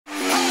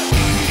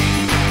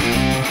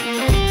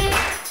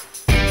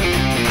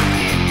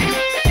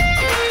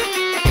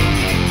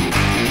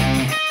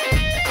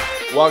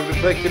Welcome to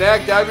CLIC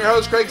Connect. I'm your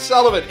host, Craig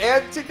Sullivan.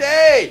 And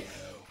today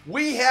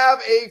we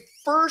have a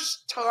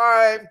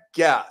first-time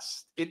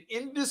guest, an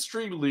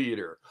industry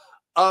leader,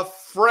 a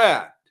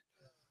friend.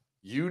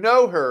 You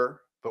know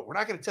her, but we're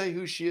not going to tell you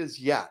who she is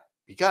yet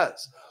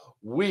because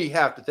we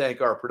have to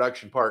thank our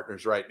production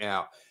partners right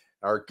now,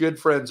 our good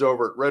friends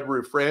over at Red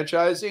Roof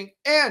Franchising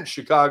and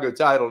Chicago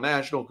Title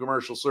National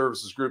Commercial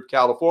Services Group,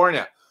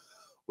 California.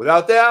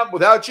 Without them,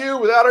 without you,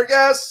 without our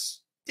guests,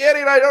 Danny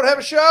and I don't have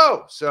a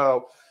show.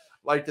 So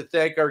I'd like to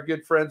thank our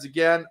good friends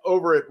again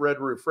over at Red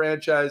Roof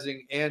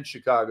Franchising and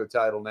Chicago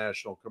Title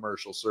National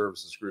Commercial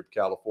Services Group,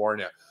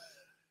 California.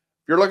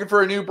 If you're looking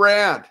for a new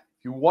brand,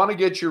 if you want to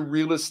get your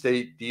real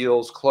estate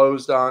deals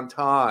closed on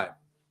time,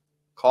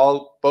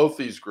 call both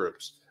these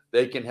groups.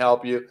 They can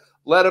help you.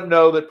 Let them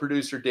know that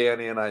producer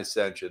Danny and I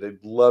sent you.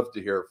 They'd love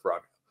to hear from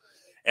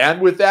you. And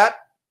with that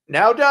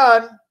now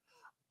done,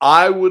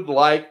 I would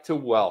like to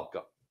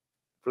welcome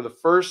for the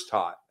first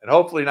time, and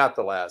hopefully not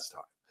the last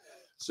time.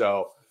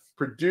 So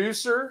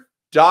producer,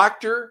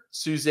 Dr.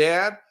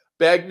 Suzanne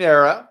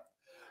Bagnera.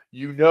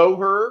 You know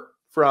her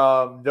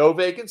from No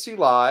Vacancy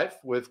Live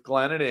with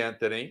Glenn and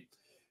Anthony.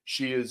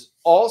 She is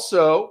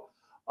also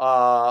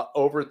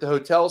over at the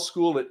hotel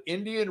school at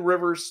Indian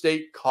River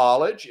State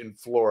College in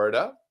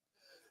Florida.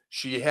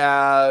 She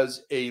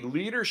has a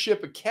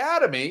leadership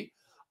academy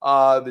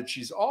that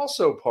she's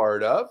also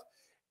part of,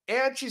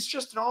 and she's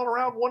just an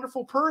all-around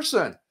wonderful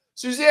person.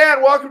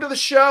 Suzanne, welcome to the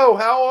show.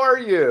 How are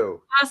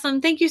you?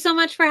 Awesome. Thank you so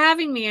much for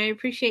having me. I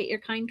appreciate your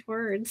kind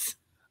words.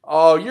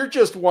 Oh, you're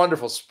just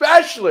wonderful.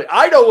 Especially,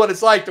 I know what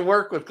it's like to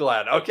work with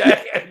Glenn.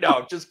 Okay.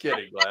 No, just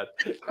kidding, Glenn.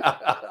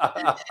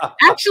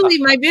 Actually,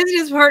 my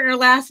business partner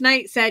last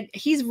night said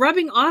he's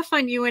rubbing off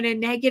on you in a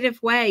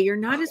negative way. You're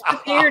not as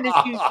prepared as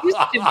you used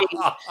to be.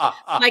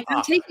 Like,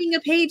 I'm taking a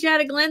page out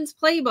of Glenn's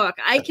playbook.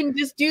 I can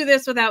just do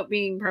this without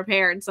being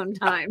prepared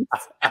sometimes.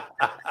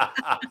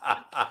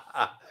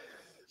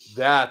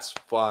 That's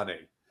funny.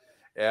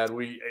 And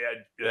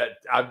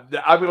I'm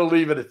going to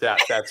leave it at that.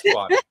 That's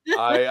fun.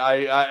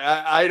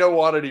 I don't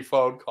want any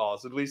phone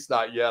calls, at least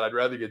not yet. I'd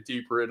rather get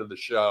deeper into the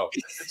show.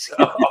 So.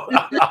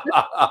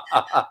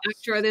 I'm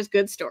sure there's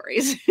good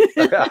stories.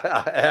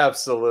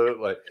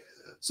 Absolutely.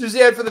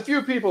 Suzanne, for the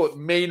few people that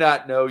may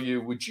not know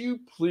you, would you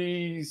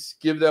please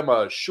give them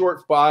a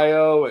short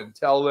bio and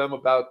tell them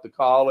about the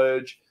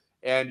college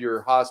and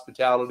your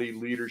Hospitality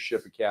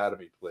Leadership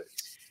Academy, please?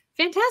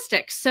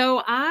 Fantastic.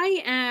 So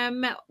I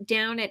am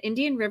down at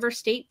Indian River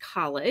State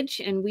College,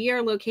 and we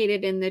are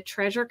located in the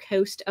Treasure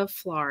Coast of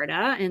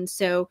Florida. And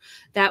so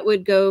that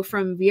would go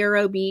from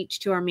Vero Beach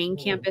to our main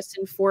campus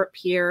in Fort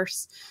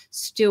Pierce,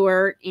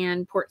 Stewart,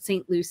 and Port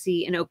St.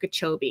 Lucie and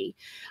Okeechobee.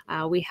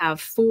 We have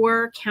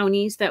 4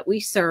 counties that we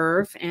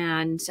serve,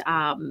 and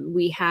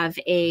we have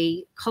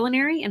a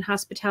culinary and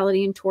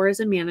hospitality and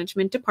tourism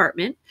management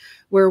department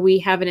where we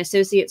have an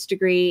associate's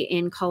degree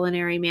in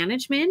culinary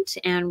management,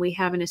 and we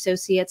have an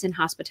associate's in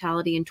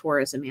hospitality and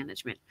tourism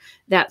management.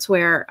 That's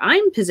where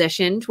I'm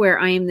positioned, where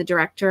I am the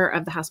director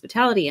of the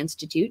Hospitality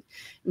Institute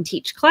and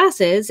teach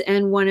classes.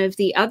 And one of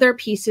the other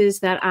pieces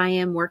that I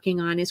am working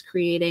on is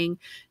creating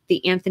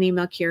the Anthony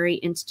Melchiori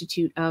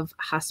Institute of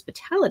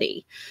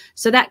Hospitality.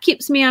 So that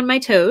keeps me on my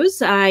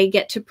toes. I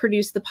get to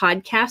produce the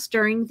podcast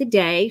during the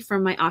day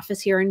from my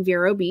office here in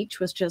Vero Beach,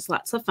 which is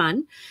lots of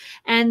fun.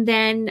 And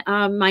then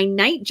my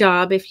night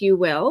job, if you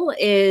will,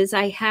 is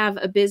I have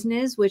a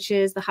business, which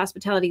is the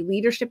Hospitality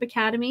Leadership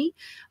Academy.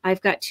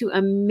 I've got 2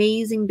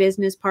 amazing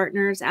business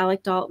partners,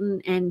 Alec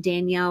Dalton and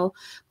Danielle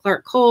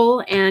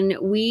Clark-Cole, and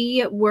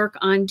we work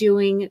on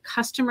doing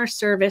customer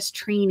service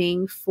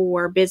training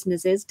for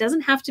businesses.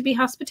 Doesn't have to be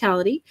hospitality,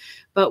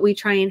 but we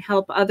try and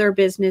help other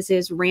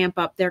businesses ramp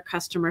up their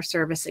customer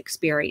service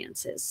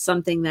experiences,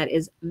 something that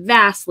is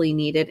vastly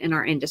needed in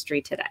our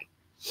industry today.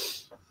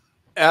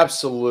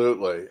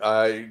 Absolutely.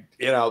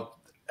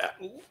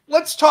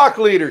 Let's talk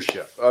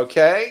leadership.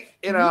 Okay.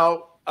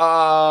 You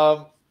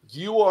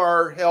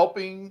are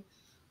helping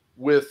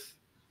with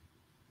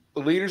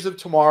the leaders of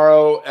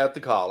tomorrow at the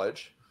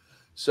college.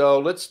 So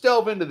let's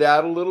delve into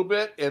that a little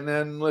bit. And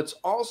then let's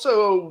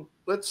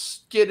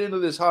get into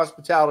this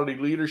Hospitality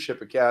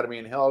Leadership Academy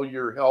and how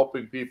you're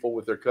helping people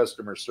with their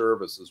customer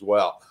service as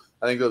well.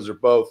 I think those are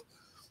both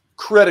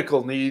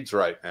critical needs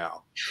right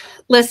now.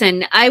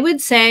 Listen, I would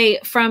say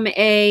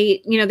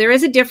there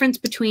is a difference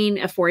between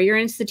a 4-year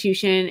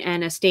institution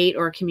and a state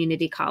or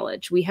community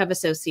college. We have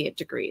associate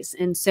degrees.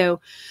 And so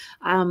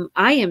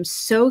I am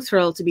so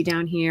thrilled to be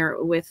down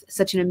here with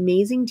such an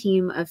amazing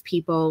team of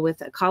people, with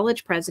a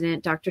college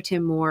president, Dr.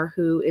 Tim Moore,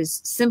 who is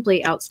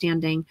simply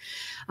outstanding.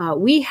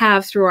 We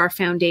have, through our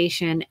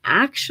foundation,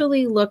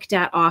 actually looked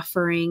at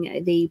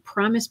offering the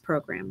Promise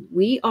program.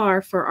 We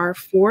are, for our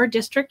 4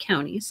 district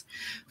counties,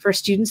 for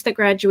students that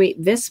graduate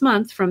this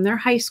month from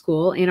their high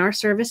school in our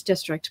service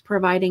district,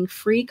 providing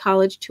free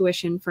college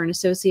tuition for an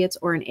associate's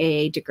or an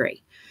AA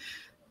degree.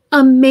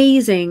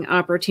 Amazing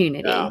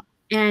opportunity. Yeah.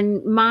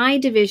 And my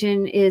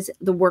division is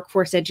the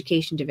workforce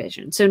education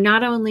division. So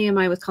not only am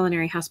I with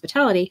culinary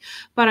hospitality,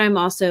 but I'm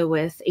also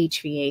with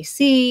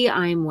HVAC,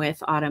 I'm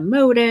with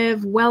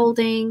automotive,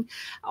 welding,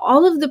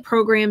 all of the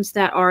programs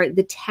that are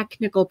the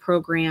technical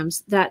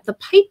programs that the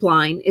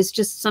pipeline is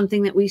just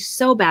something that we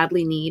so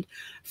badly need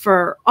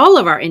for all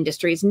of our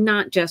industries,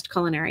 not just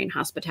culinary and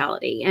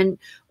hospitality. And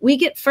we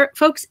get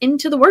folks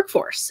into the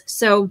workforce.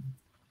 So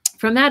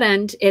from that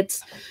end,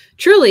 it's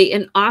truly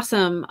an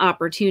awesome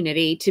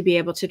opportunity to be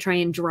able to try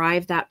and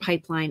drive that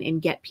pipeline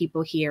and get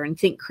people here and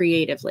think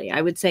creatively.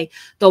 I would say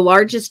the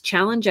largest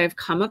challenge I've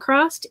come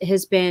across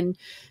has been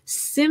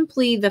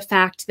simply the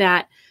fact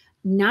that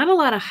not a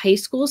lot of high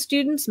school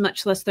students,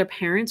 much less their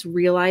parents,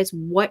 realize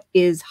what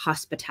is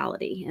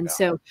hospitality. And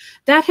so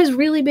that has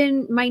really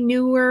been my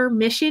newer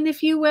mission,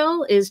 if you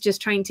will, is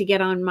just trying to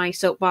get on my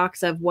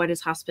soapbox of what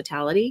is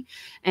hospitality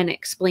and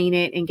explain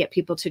it and get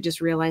people to just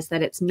realize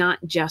that it's not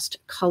just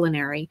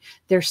culinary.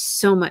 There's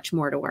so much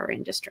more to our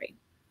industry.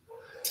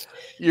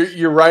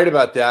 You're right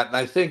about that. And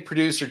I think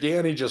producer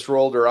Danny just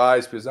rolled her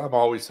eyes because I'm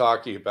always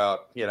talking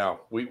about, you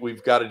know,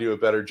 we've got to do a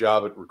better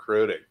job at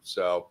recruiting.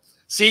 So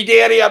see,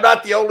 Danny, I'm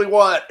not the only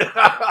one.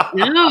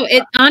 No,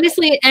 it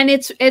honestly, and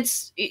it's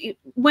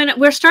when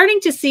we're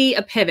starting to see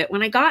a pivot.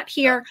 When I got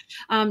here,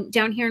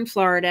 down here in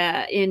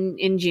Florida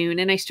in June,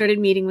 and I started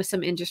meeting with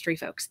some industry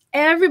folks,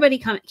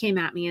 everybody came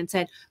at me and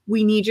said,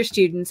 "We need your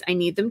students. I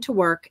need them to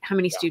work. How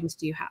many students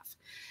do you have?"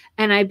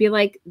 And I'd be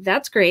like,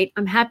 "That's great.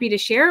 I'm happy to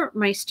share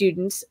my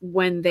students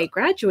when they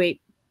graduate,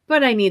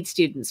 but I need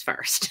students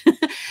first."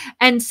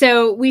 And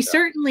so we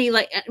certainly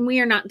we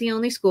are not the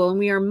only school, and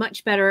we are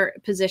much better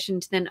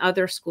positioned than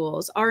other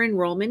schools. Our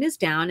enrollment is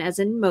down, as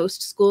in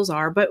most schools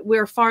are, but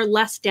we're far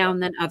less down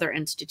than other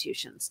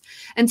institutions.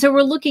 And so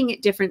we're looking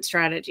at different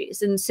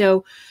strategies. And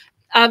so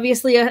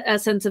obviously a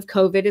sense of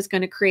COVID is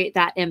going to create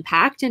that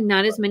impact, and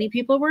not as many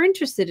people were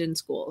interested in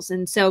schools.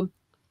 And so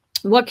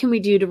what can we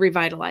do to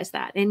revitalize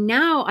that? And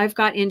now I've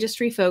got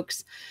industry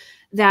folks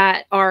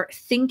that are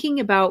thinking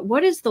about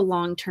what is the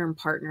long-term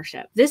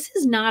partnership. This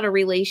is not a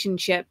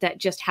relationship that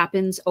just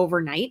happens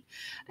overnight.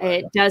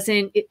 Right.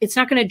 It's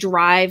not going to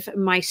drive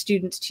my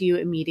students to you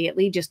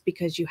immediately just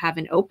because you have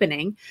an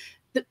opening.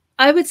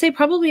 I would say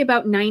probably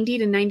about 90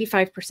 to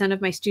 95%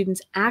 of my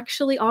students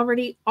actually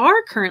already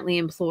are currently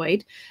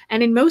employed,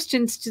 and in most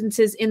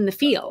instances in the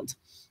field,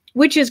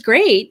 which is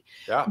great,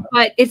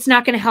 but it's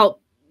not going to help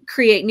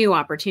create new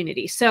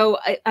opportunities. So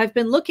I've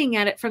been looking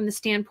at it from the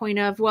standpoint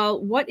of, well,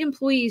 what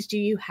employees do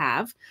you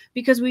have?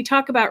 Because we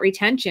talk about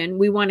retention.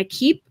 We want to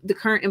keep the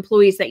current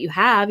employees that you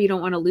have. You don't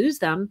want to lose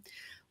them.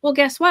 Well,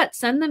 guess what?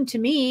 Send them to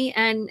me.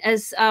 And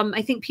as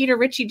I think Peter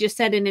Ritchie just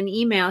said in an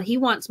email, he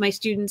wants my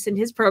students in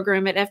his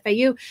program at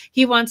FAU,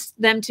 he wants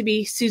them to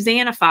be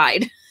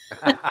Suzannified.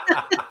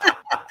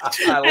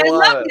 I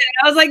loved it.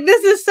 I was like,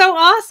 this is so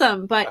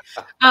awesome. But,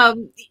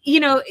 you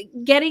know,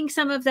 getting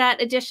some of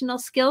that additional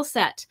skill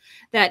set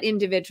that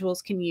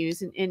individuals can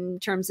use in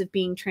terms of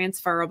being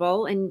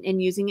transferable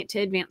and using it to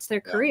advance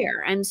their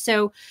career. And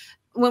so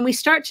when we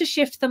start to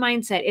shift the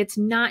mindset, it's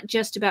not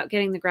just about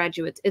getting the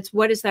graduates. It's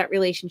what is that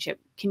relationship?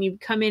 Can you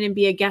come in and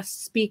be a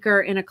guest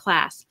speaker in a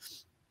class?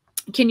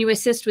 Can you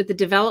assist with the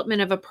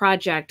development of a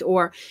project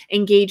or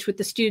engage with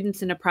the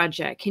students in a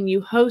project? Can you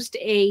host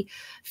a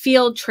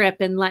field trip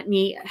and let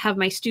me have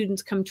my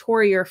students come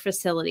tour your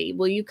facility?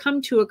 Will you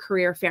come to a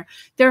career fair?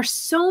 There are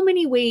so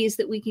many ways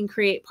that we can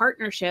create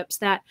partnerships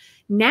that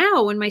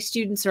now when my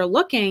students are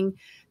looking,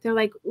 they're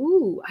like,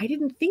 ooh, I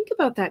didn't think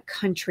about that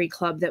country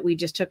club that we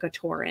just took a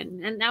tour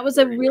in. And that was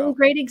a really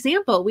great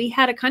example. We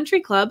had a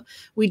country club.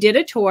 We did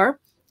a tour.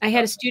 I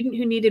had a student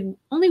who needed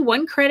only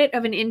 1 credit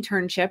of an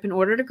internship in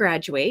order to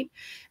graduate.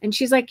 And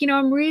she's like, you know,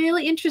 I'm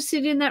really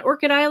interested in that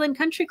Orchid Island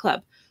Country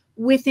Club.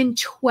 Within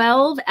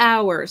 12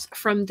 hours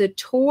from the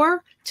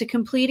tour to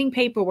completing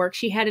paperwork,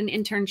 she had an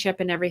internship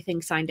and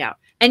everything signed out.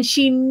 And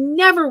she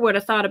never would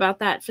have thought about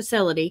that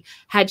facility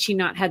had she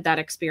not had that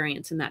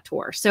experience in that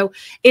tour. So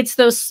it's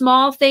those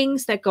small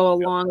things that go a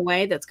long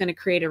way that's going to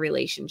create a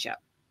relationship.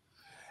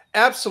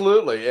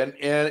 Absolutely.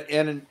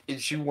 And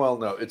as you well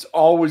know, it's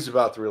always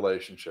about the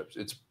relationships.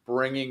 It's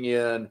bringing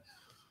in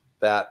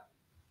that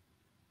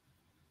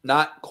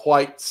not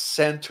quite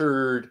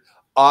centered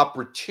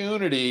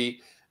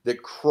opportunity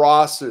that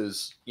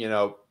crosses, you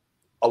know,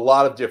 a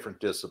lot of different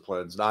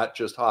disciplines, not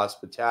just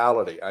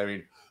hospitality. I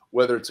mean,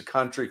 whether it's a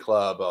country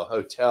club, a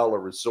hotel, a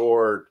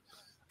resort,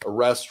 a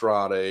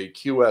restaurant, a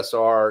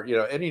QSR, you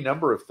know, any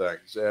number of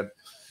things.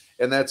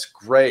 And that's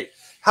great.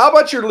 How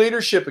about your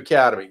Leadership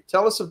Academy?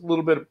 Tell us a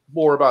little bit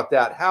more about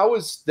that. How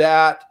is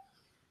that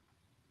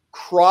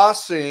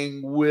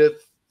crossing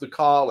with the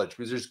college?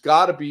 Because there's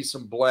got to be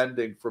some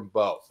blending from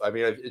both. I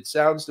mean, it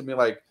sounds to me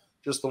like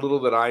just a little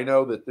that I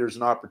know that there's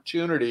an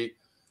opportunity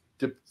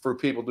for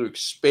people to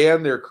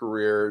expand their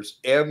careers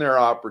and their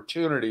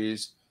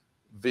opportunities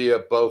via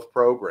both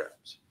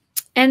programs.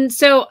 And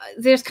so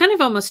there's kind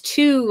of almost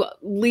two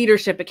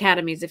leadership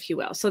academies, if you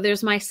will. So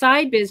there's my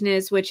side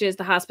business, which is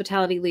the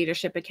Hospitality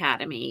Leadership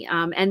Academy.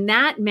 And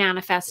that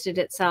manifested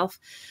itself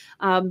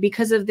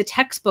because of the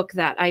textbook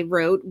that I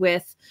wrote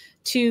with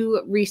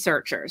two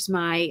researchers,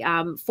 my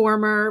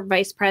former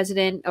vice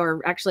president,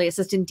 or actually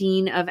assistant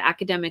dean of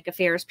academic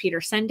affairs,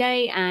 Peter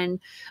Sende, and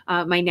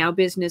my now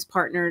business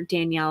partner,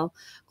 Danielle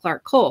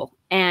Clark-Cole.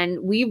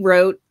 And we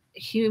wrote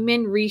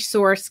human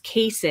resource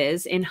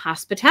cases in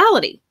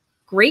hospitality.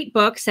 Great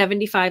book,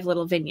 75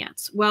 little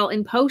vignettes. Well,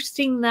 in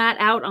posting that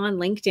out on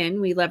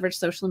LinkedIn, we leveraged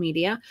social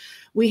media.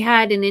 We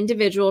had an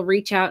individual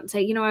reach out and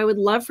say, you know, I would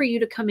love for you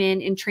to come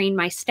in and train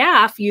my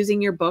staff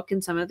using your book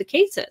and some of the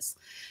cases.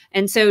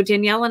 And so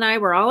Danielle and I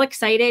were all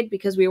excited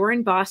because we were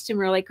in Boston.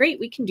 We were like, great,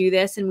 we can do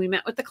this. And we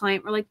met with the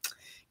client. We're like,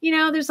 you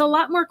know, there's a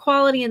lot more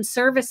quality and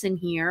service in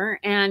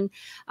here. And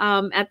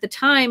at the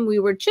time, we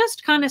were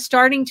just kind of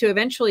starting to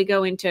eventually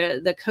go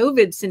into the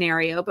COVID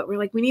scenario, but we're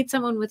like, we need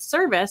someone with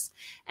service.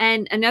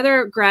 And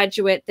another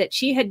graduate that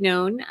she had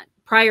known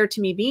prior to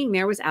me being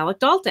there was Alec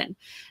Dalton. And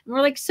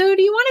we're like, so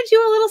do you want to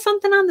do a little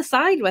something on the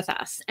side with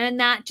us? And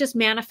that just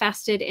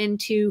manifested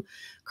into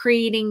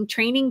creating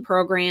training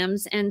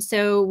programs. And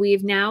so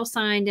we've now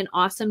signed an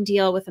awesome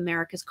deal with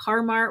America's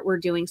Car Mart. We're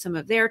doing some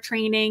of their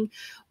training.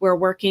 We're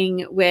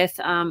working with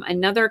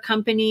another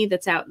company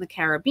that's out in the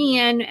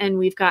Caribbean, and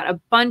we've got a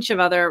bunch of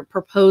other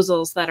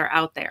proposals that are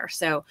out there.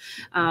 So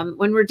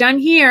when we're done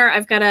here,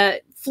 I've got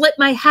to flip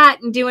my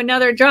hat and do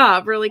another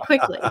job really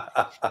quickly.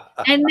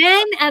 And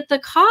then at the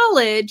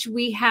college,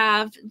 we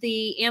have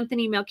the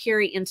Anthony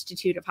Malcurie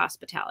Institute of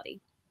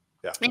Hospitality.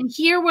 Yeah. And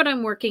here, what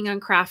I'm working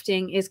on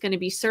crafting is going to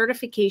be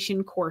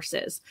certification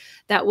courses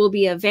that will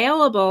be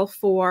available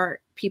for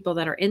people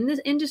that are in this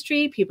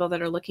industry, people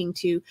that are looking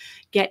to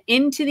get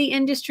into the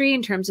industry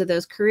in terms of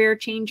those career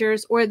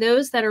changers, or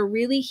those that are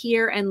really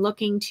here and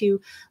looking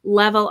to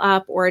level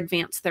up or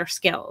advance their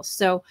skills.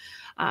 So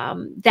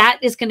that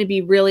is going to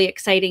be really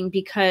exciting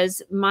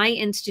because my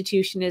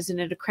institution is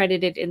an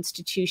accredited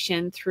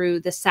institution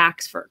through the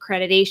SACS for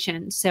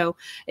accreditation. So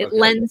it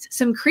lends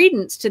some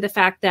credence to the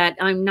fact that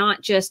I'm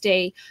not just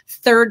a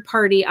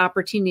third-party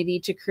opportunity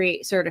to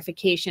create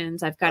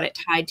certifications. I've got it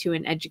tied to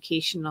an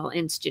educational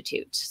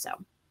institute. So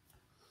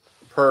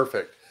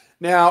perfect.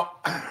 Now,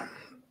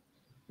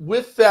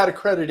 with that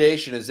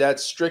accreditation, is that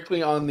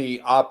strictly on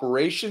the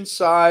operations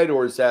side,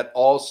 or is that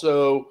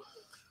also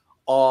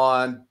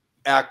on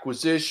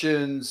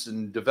acquisitions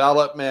and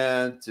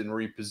development and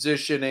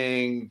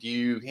repositioning? Do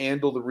you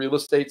handle the real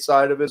estate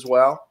side of it as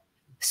well?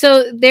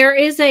 So there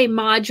is a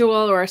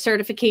module or a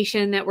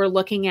certification that we're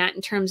looking at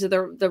in terms of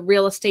the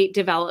real estate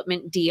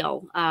development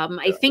deal.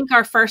 I think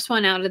our first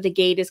one out of the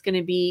gate is going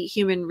to be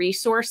human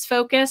resource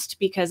focused,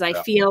 because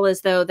I feel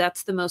as though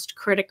that's the most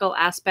critical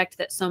aspect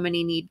that so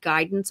many need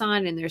guidance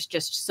on. And there's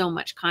just so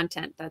much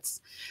content that's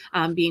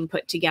being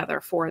put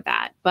together for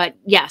that. But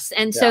yes,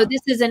 and so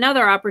this is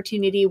another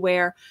opportunity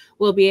where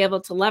we'll be able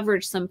to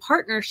leverage some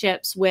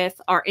partnerships with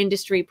our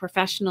industry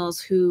professionals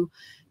who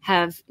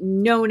have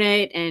known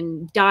it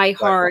and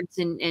diehards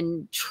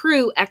and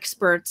true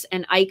experts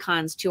and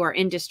icons to our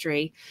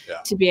industry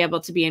to be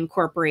able to be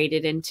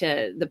incorporated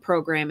into the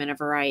program in a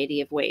variety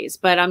of ways.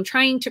 But I'm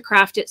trying to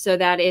craft it so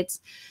that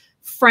it's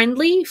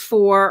friendly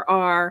for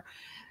our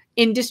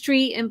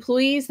industry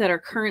employees that are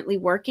currently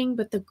working.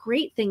 But the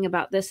great thing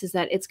about this is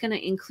that it's going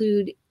to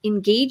include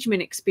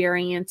engagement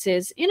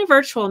experiences in a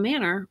virtual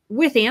manner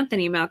with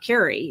Anthony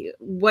Malcurie.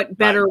 What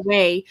better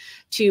way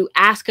to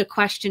ask a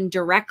question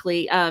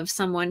directly of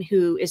someone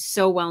who is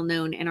so well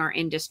known in our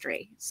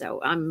industry?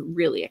 So I'm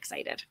really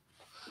excited.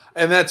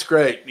 And that's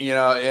great. You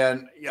know,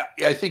 and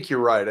I think you're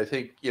right. I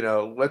think, you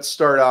know, let's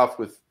start off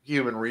with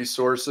human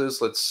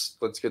resources. Let's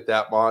get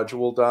that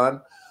module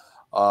done.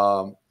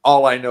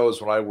 All I know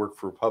is when I worked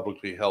for a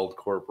publicly held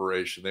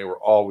corporation, they were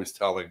always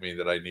telling me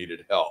that I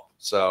needed help.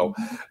 So,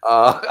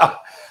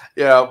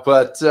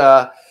 but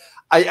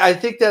I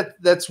think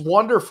that's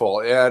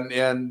wonderful.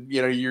 And,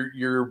 you know,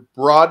 you're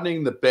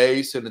broadening the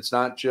base, and it's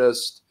not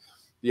just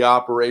the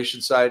operation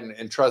side.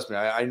 And trust me,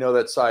 I know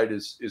that side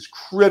is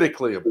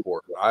critically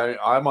important.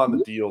 I'm on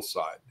the deal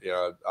side. You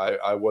know,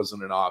 I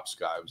wasn't an ops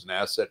guy. I was an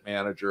asset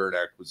manager, an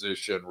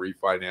acquisition,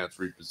 refinance,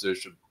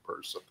 reposition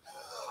person.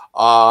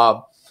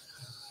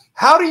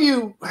 How do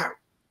you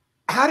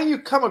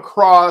come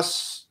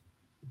across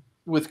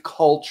with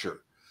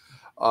culture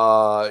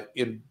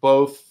in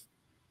both,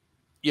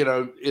 you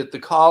know, at the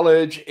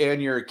college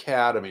and your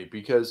academy?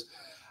 Because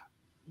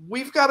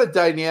we've got a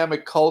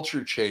dynamic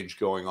culture change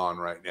going on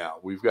right now.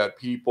 We've got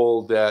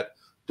people that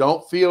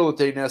don't feel that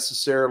they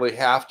necessarily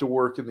have to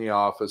work in the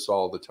office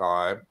all the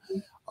time.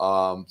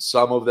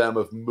 Some of them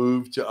have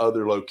moved to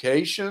other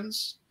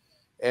locations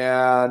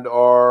and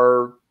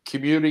are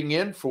commuting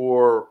in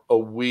for a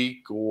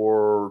week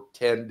or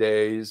 10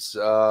 days,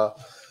 you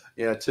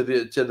know, to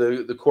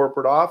the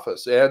corporate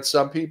office. And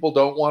some people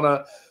don't want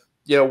to,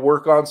 you know,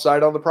 work on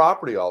site on the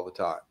property all the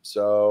time.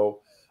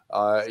 So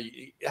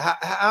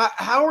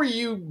how are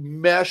you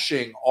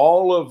meshing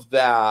all of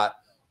that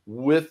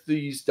with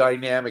these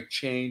dynamic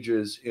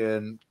changes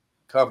in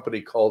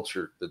company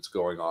culture that's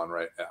going on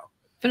right now?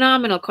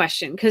 Phenomenal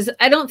question, because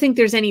I don't think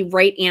there's any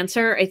right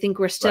answer. I think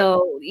we're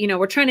still,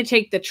 we're trying to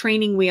take the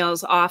training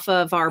wheels off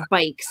of our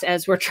bikes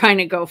as we're trying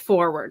to go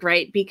forward,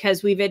 right?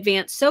 Because we've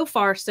advanced so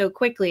far so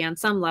quickly on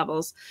some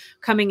levels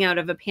coming out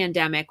of a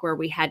pandemic where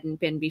we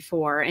hadn't been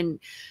before. And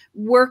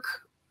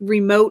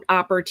remote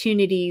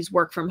opportunities,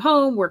 work from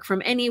home, work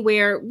from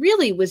anywhere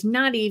really was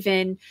not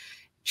even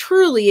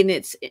truly in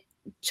its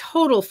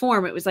total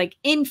form. It was like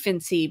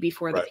infancy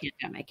before the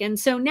pandemic. And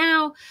so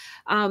now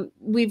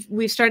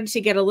we've started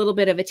to get a little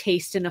bit of a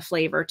taste and a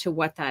flavor to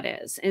what that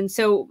is. And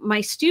so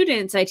my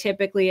students, I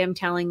typically am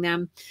telling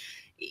them,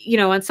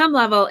 on some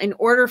level, in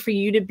order for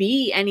you to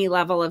be any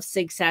level of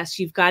success,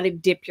 you've got to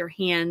dip your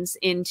hands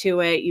into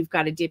it. You've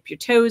got to dip your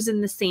toes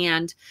in the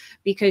sand,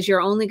 because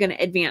you're only going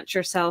to advance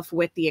yourself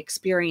with the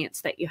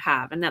experience that you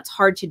have. And that's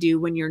hard to do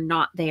when you're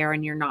not there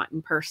and you're not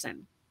in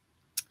person.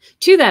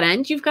 To that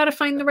end, you've got to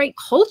find the right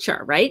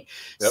culture, right?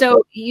 Yep.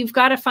 So you've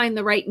got to find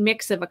the right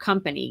mix of a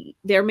company.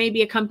 There may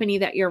be a company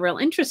that you're real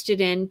interested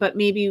in, but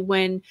maybe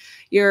when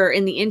you're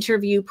in the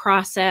interview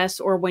process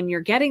or when you're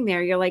getting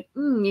there, you're like,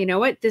 you know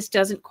what? This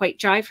doesn't quite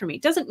jive for me.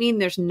 It doesn't mean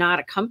there's not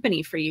a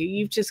company for you.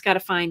 You've just got to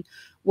find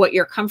what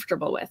you're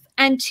comfortable with.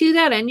 And to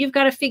that end, you've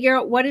got to figure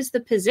out what is the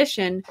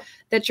position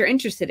that you're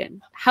interested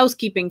in.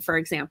 Housekeeping, for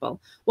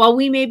example. While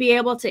we may be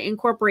able to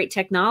incorporate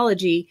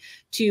technology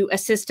to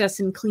assist us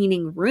in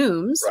cleaning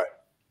rooms,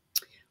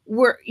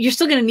 you're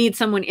still going to need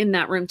someone in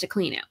that room to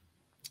clean it.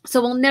 So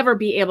we'll never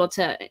be able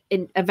to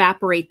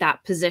evaporate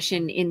that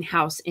position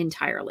in-house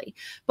entirely.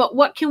 But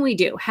what can we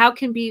do? How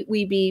can we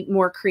be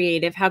more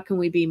creative? How can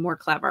we be more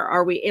clever?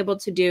 Are we able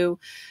to do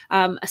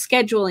a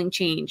scheduling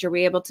change? Are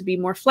we able to be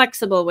more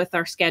flexible with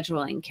our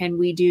scheduling? Can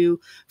we do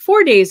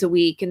 4 days a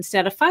week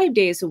instead of 5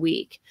 days a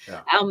week?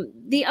 Yeah.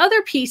 The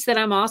other piece that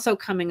I'm also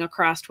coming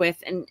across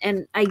with,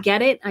 and I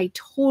get it, I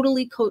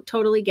totally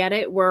get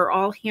it. We're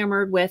all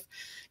hammered with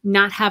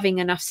not having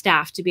enough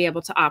staff to be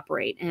able to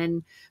operate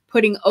and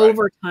putting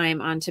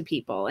overtime onto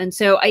people. And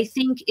so I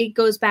think it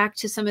goes back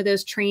to some of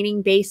those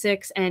training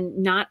basics and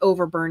not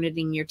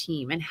overburdening your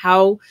team. And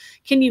how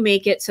can you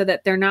make it so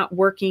that they're not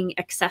working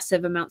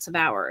excessive amounts of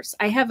hours?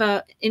 I have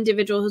an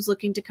individual who's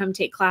looking to come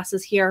take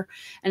classes here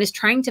and is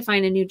trying to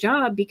find a new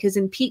job because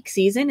in peak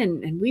season,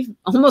 and we've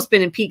almost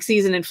been in peak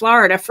season in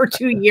Florida for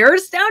 2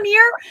 years down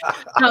here.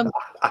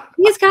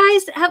 These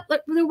guys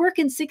they're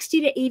working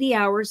 60 to 80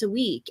 hours a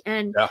week.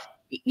 And,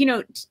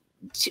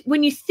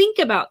 when you think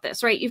about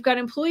this, right, you've got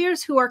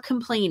employers who are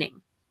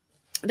complaining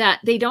that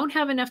they don't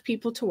have enough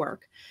people to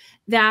work,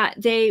 that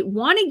they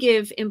want to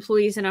give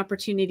employees an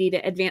opportunity to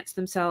advance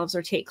themselves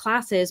or take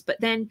classes, but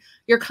then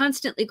you're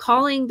constantly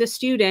calling the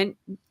student,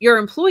 your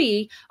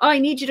employee, oh, I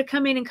need you to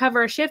come in and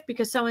cover a shift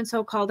because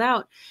so-and-so called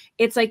out.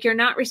 It's like you're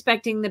not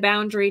respecting the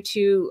boundary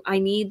to, I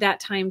need that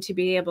time to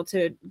be able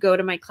to go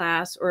to my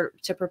class or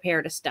to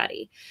prepare to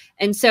study.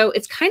 And so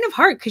it's kind of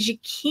hard because you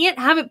can't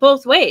have it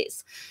both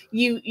ways.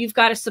 You've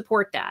got to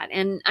support that.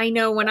 And I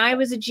know when I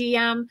was a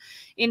GM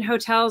in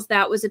hotels,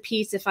 that was a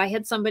piece. If I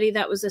had somebody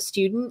that was a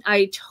student,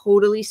 I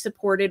totally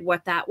supported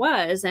what that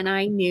was. And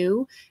I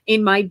knew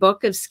in my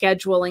book of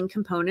scheduling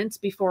components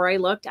before I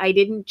looked, I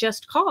didn't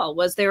just call.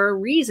 Was there a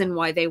reason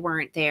why they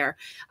weren't there?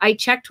 I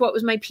checked what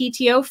was my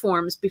PTO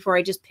forms before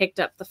I just picked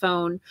up the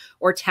phone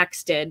or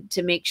texted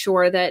to make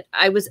sure that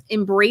I was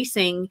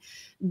embracing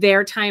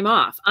their time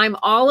off. I'm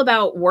all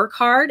about work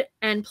hard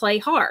and play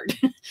hard.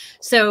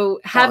 So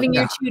having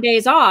your 2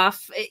 days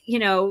off,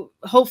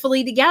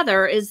 hopefully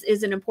together is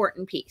an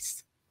important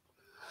piece.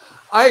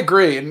 I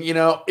agree. And,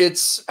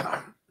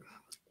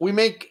 we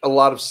make a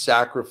lot of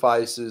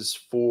sacrifices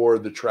for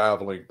the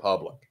traveling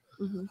public.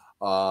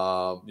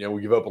 Mm-hmm.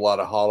 We give up a lot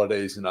of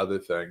holidays and other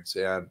things.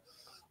 And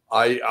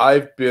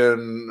I've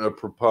been a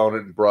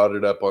proponent and brought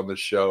it up on the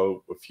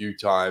show a few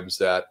times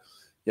that,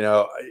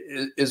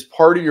 as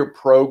part of your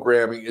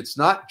programming, it's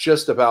not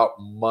just about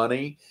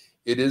money.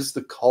 It is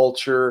the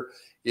culture.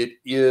 It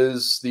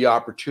is the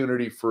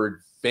opportunity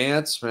for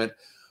advancement,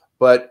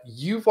 but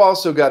you've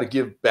also got to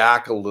give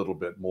back a little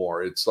bit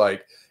more. It's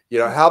like,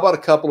 how about a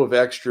couple of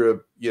extra,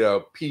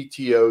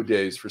 PTO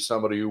days for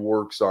somebody who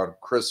works on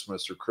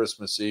Christmas or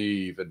Christmas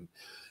Eve and,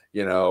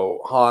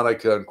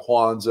 Hanukkah and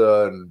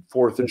Kwanzaa and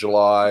 4th of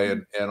July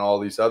and all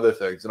these other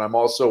things. And I'm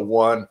also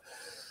one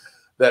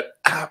that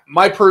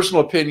my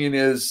personal opinion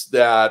is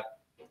that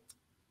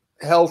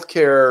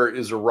healthcare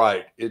is a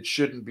right. It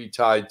shouldn't be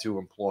tied to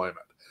employment.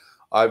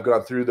 I've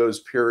gone through those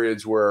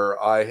periods where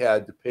I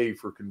had to pay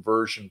for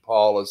conversion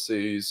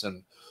policies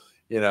and,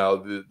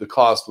 the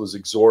cost was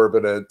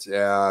exorbitant.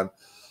 And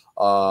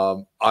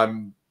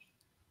I'm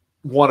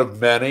one of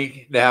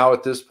many now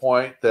at this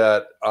point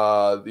that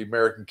the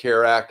American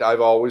Care Act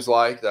I've always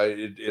liked.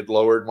 It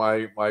lowered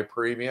my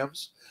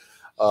premiums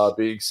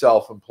being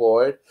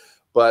self-employed.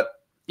 But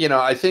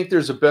I think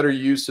there's a better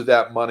use of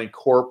that money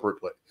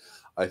corporately.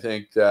 I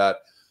think that,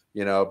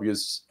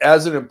 because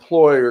as an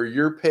employer,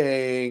 you're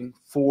paying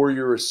for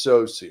your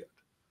associate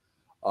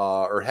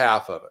or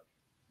half of it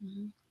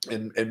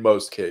in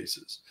most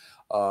cases.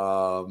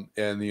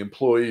 and the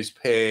employee's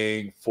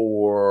paying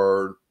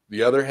for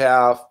the other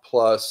half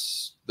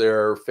plus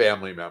their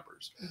family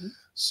members. Mm-hmm.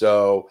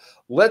 So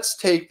let's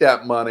take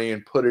that money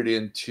and put it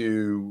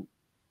into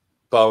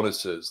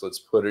bonuses. Let's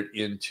put it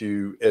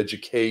into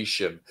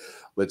education.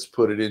 Let's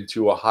put it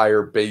into a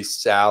higher base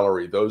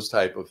salary, those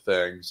type of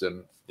things.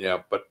 And yeah,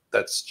 but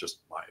that's just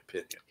my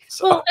opinion.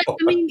 So. Well, I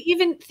mean,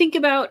 even think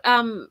about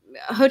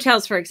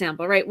hotels, for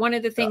example, right? One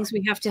of the things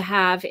we have to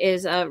have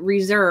is a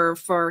reserve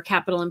for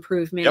capital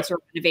improvements or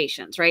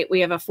renovations, right?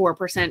 We have a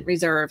 4%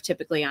 reserve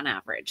typically on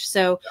average.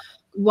 So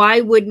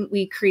why wouldn't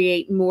we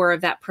create more of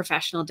that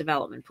professional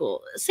development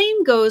pool?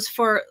 Same goes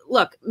for,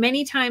 look,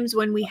 many times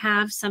when we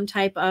have some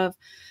type of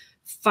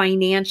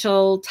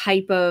financial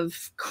type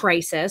of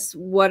crisis,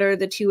 what are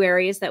the two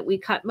areas that we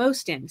cut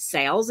most in?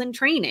 Sales and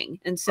training.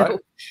 And so,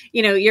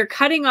 you know, you're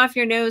cutting off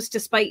your nose to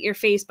spite your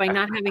face by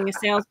not having a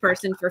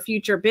salesperson for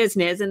future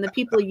business. And the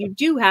people you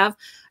do have,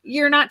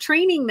 you're not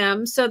training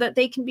them so that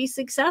they can be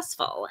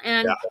successful.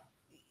 And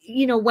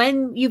you know,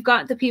 when you've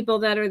got the people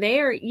that are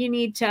there, you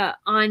need to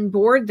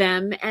onboard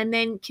them and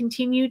then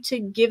continue to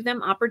give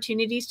them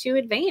opportunities to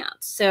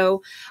advance.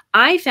 So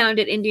I found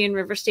at Indian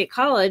River State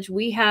College,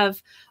 we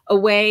have a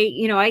way,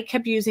 you know, I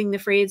kept using the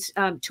phrase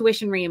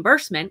tuition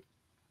reimbursement.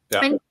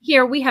 And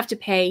here we have to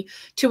pay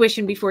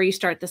tuition before you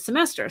start the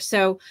semester.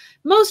 So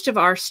most of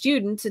our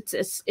students, it's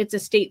a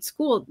state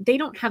school, they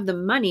don't have the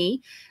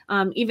money,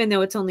 even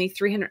though it's only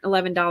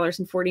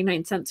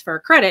 $311.49 for a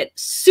credit,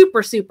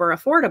 super, super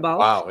affordable.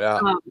 Wow, yeah.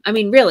 I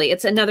mean, really,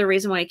 it's another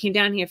reason why I came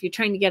down here. If you're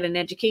trying to get an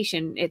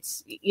education,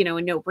 it's, you know,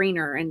 a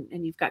no-brainer,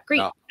 and you've got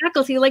great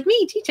faculty like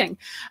me teaching.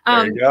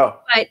 There you go.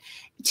 But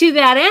to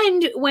that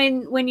end,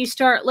 when you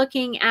start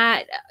looking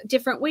at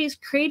different ways,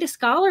 create a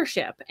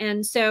scholarship.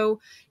 And so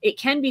it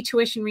can be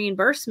tuition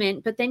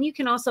reimbursement, but then you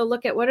can also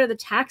look at what are the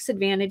tax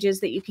advantages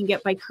that you can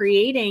get by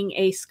creating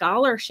a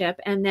scholarship,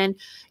 and then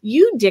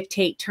you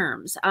dictate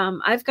terms.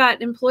 I've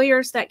got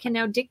employers that can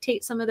now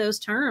dictate some of those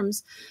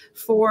terms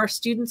for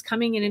students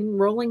coming and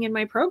enrolling in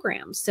my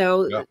program.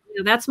 So you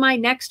know, that's my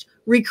next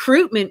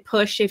recruitment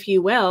push, if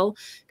you will,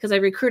 because I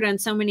recruit on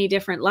so many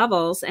different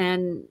levels,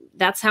 and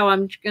that's how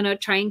I'm going to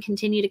try and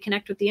continue to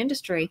connect with the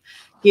industry.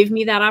 Give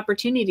me that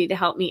opportunity to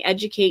help me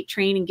educate,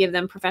 train, and give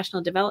them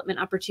professional development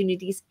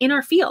opportunities in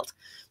our field.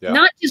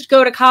 Not just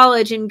go to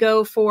college and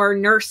go for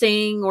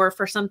nursing or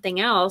for something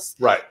else.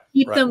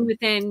 Keep them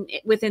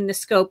within the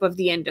scope of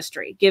the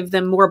industry. Give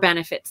them more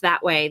benefits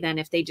that way than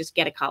if they just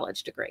get a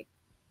college degree.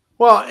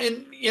 Well,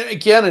 and you know,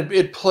 again,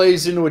 it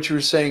plays into what you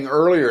were saying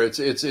earlier.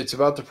 It's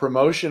about the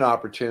promotion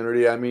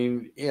opportunity. I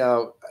mean, you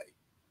know,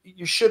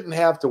 you shouldn't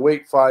have to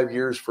wait 5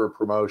 years for a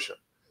promotion.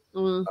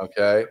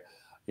 Okay,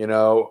 you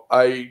know,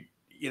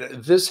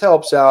 this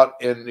helps out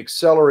and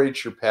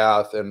accelerates your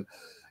path. And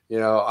you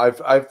know,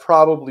 I've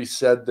probably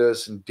said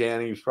this, and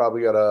Danny's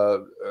probably got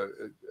a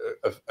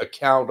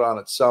count on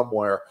it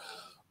somewhere.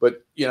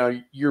 But you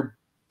know, your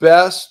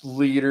best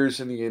leaders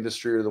in the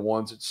industry are the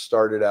ones that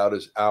started out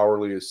as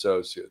hourly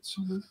associates.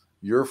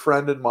 Your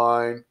friend and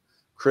mine,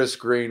 Chris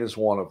Green, is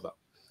one of them.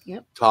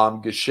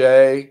 Tom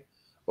Gachet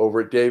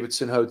over at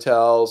Davidson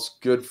Hotels,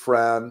 good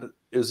friend,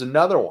 is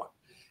another one.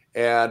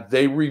 And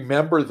they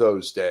remember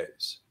those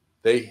days.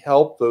 They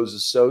help those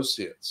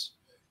associates.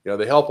 You know,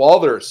 they help all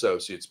their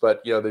associates,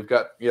 but you know, they've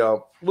got, you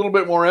know, a little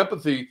bit more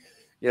empathy,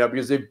 you know,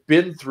 because they've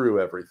been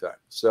through everything.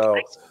 So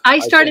I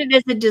started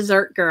as a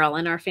dessert girl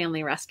in our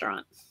family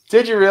restaurant.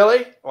 Did you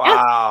really?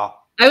 Wow.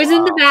 I was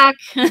in the back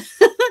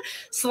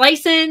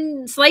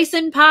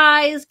slicing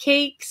pies,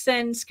 cakes,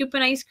 and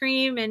scooping ice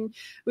cream. And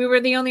we were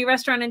the only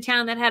restaurant in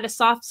town that had a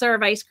soft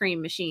serve ice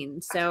cream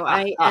machine. So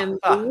I am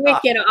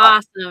wicked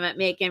awesome at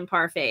making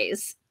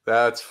parfaits.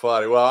 That's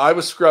funny. Well, I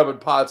was scrubbing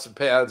pots and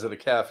pans in a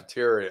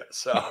cafeteria.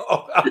 So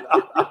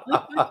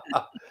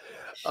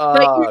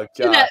but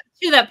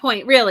to that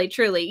point, really,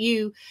 truly,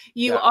 you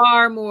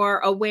are more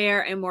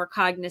aware and more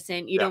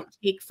cognizant. You don't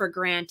take for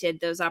granted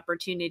those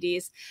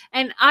opportunities.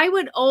 And I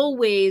would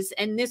always,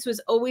 and this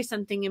was always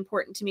something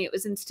important to me, it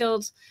was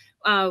instilled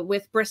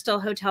with Bristol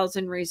Hotels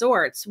and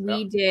Resorts.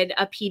 We did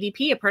a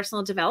PDP, a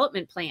personal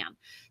development plan.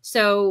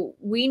 So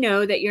we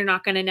know that you're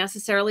not going to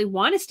necessarily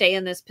want to stay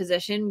in this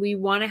position. We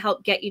want to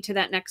help get you to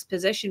that next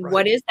position.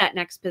 What is that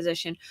next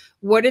position?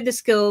 What are the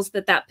skills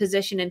that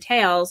position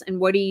entails? And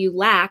what do you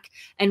lack?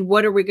 And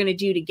what are we going to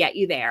do to get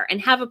you there?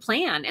 And have a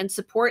plan and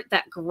support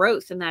that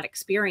growth and that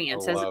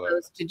experience, as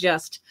opposed to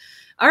just,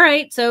 all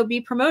right, so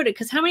be promoted.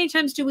 Because how many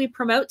times do we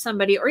promote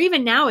somebody, or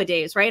even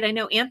nowadays, right? I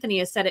know Anthony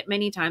has said it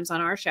many times on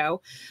our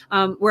show.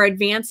 We're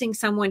advancing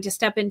someone to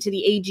step into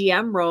the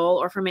AGM role,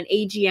 or from an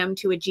AGM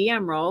to a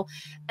GM role,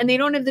 and they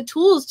don't have the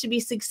tools to be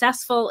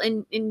successful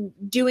in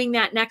doing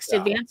that next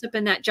advance up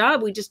in that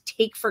job. We just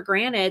take for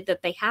granted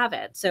that they have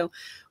it. So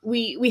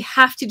we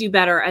have to do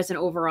better as an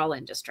overall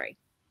industry.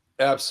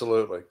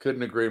 Absolutely.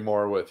 Couldn't agree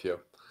more with you.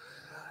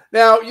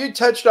 Now, you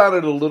touched on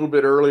it a little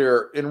bit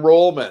earlier.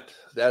 Enrollment,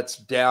 that's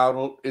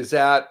down. Is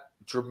that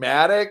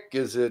dramatic?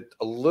 Is it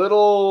a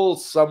little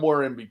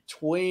somewhere in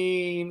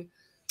between?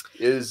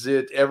 Is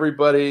it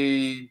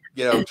everybody,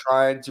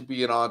 trying to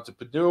be an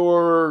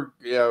entrepreneur,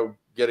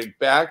 getting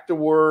back to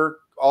work,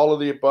 all of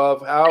the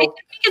above? How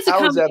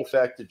has that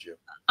affected you?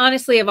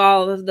 Honestly, of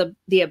all of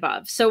the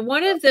above. So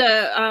one of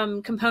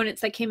the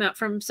components that came out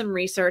from some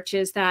research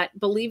is that,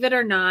 believe it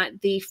or not,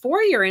 the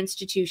four-year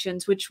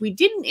institutions, which we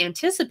didn't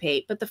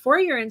anticipate, but the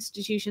four-year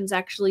institutions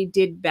actually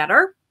did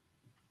better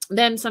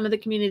than some of the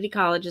community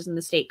colleges and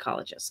the state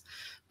colleges.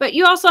 But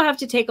you also have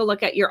to take a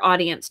look at your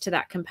audience to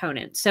that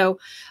component. So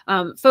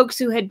folks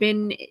who had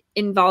been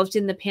involved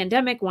in the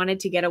pandemic wanted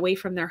to get away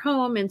from their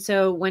home. And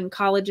so when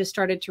colleges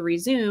started to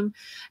resume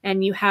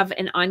and you have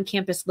an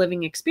on-campus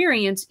living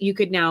experience, you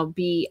could now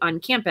be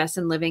on campus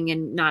and living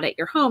and not at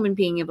your home and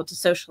being able to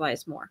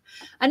socialize more.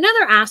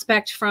 Another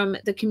aspect from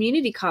the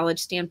community college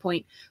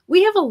standpoint,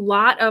 we have a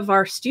lot of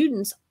our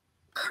students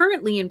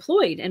currently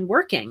employed and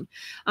working.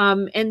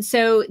 And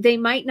so they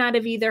might not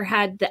have either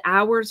had the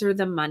hours or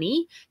the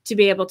money to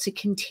be able to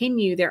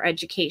continue their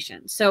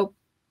education. So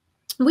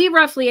we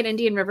roughly at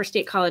Indian River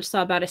State College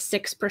saw about a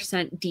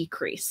 6%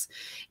 decrease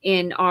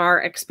in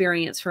our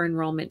experience for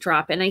enrollment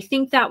drop. And I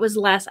think that was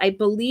less. I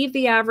believe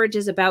the average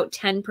is about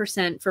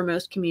 10% for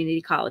most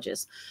community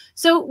colleges.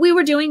 So we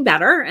were doing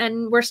better,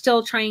 and we're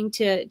still trying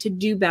to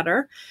do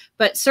better.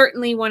 But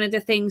certainly one of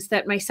the things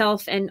that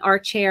myself and our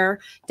chair,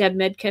 Deb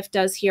Medkiff,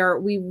 does here,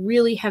 we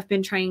really have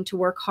been trying to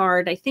work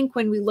hard. I think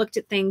when we looked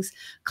at things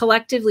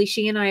collectively,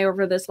 she and I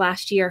over this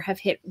last year have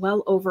hit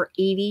well over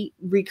 80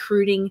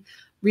 recruiting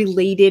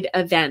related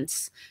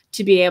events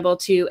to be able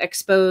to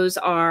expose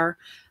our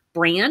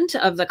brand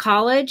of the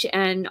college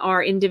and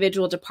our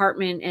individual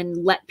department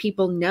and let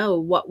people know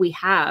what we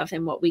have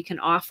and what we can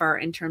offer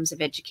in terms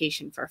of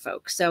education for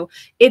folks. So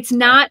it's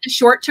not a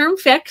short-term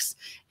fix.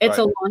 It's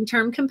a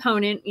long-term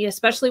component,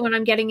 especially when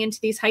I'm getting into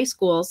these high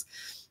schools.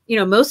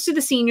 Most of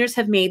the seniors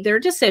have made their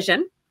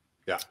decision.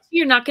 Yeah.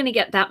 You're not going to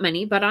get that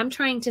many, but I'm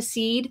trying to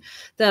seed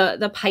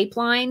the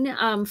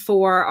pipeline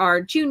for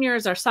our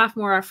juniors, our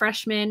sophomore, our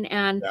freshmen,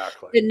 and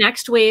the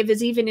next wave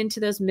is even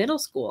into those middle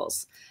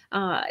schools.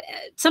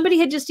 Somebody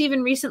had just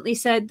even recently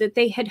said that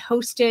they had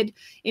hosted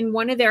in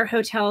one of their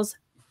hotels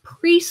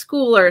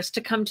preschoolers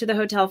to come to the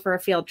hotel for a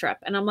field trip.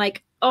 And I'm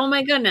like, oh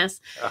my goodness,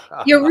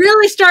 you're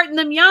really starting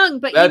them young.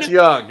 But that's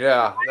young.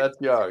 Yeah,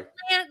 that's young.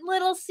 Plant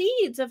little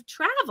seeds of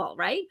travel,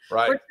 right?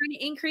 We're trying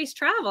to increase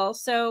travel.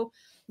 So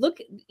look,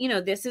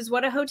 this is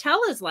what a hotel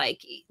is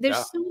like.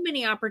 There's so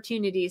many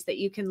opportunities that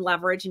you can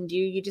leverage and do.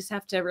 You just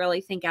have to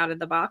really think out of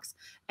the box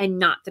and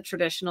not the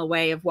traditional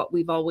way of what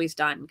we've always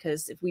done.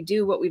 Because if we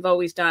do what we've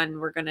always done,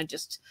 we're going to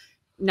just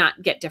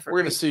not get different.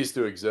 We're going to cease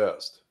to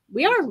exist.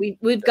 We are.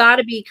 We've got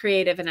to be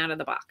creative and out of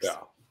the box. Yeah,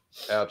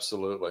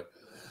 absolutely.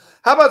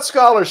 How about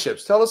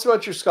scholarships? Tell us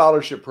about your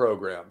scholarship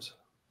programs.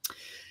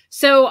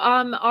 So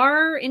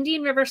our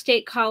Indian River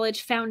State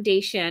College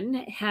Foundation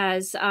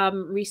has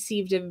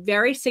received a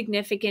very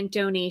significant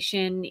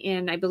donation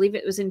I believe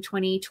it was in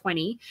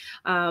 2020.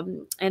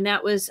 And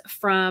that was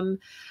from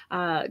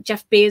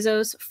Jeff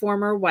Bezos'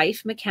 former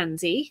wife,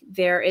 Mackenzie.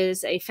 There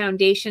is a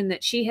foundation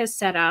that she has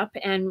set up,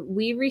 and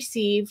we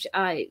received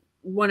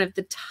one of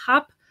the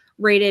top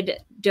rated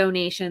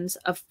donations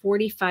of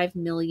 $45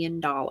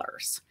 million.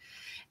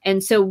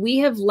 And so we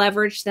have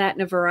leveraged that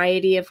in a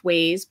variety of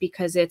ways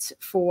because it's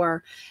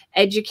for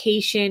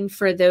education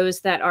for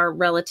those that are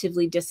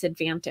relatively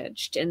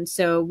disadvantaged. And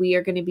so we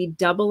are going to be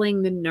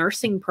doubling the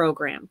nursing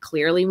program.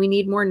 Clearly, we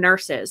need more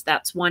nurses.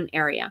 That's one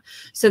area.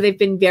 So they've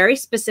been very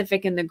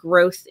specific in the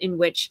growth in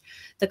which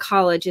the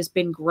college has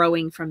been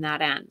growing from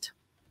that end.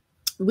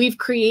 We've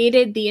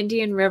created the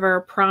Indian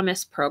River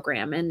Promise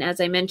program. And as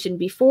I mentioned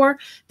before,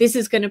 this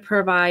is going to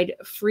provide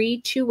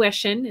free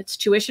tuition. It's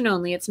tuition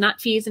only. It's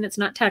not fees and it's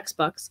not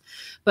textbooks,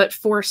 but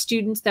for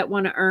students that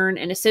want to earn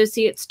an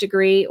associate's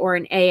degree or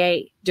an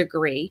AA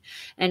degree.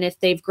 And if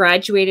they've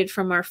graduated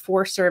from our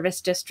 4 service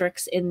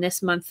districts in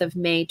this month of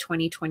May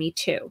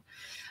 2022.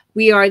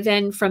 We are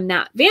then from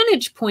that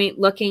vantage point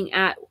looking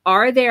at,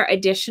 are there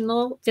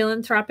additional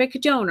philanthropic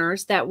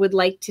donors that would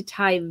like to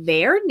tie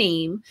their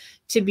name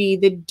to be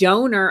the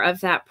donor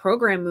of that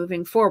program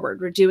moving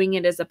forward? We're doing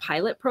it as a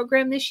pilot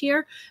program this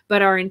year,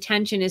 but our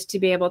intention is to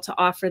be able to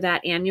offer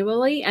that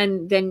annually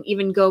and then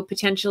even go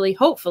potentially,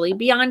 hopefully,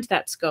 beyond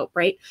that scope,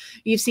 right?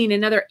 You've seen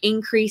another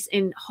increase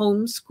in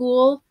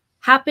homeschool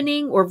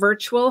happening or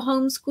virtual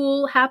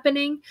homeschool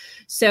happening.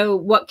 So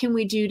what can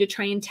we do to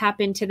try and tap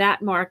into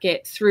that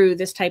market through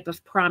this type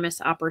of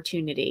promise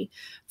opportunity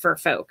for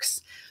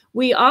folks?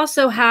 We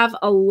also have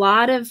a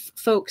lot of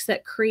folks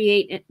that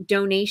create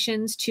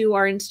donations to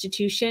our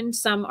institution.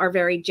 Some are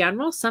very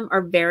general. Some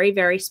are very,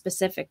 very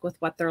specific with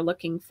what they're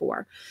looking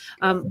for.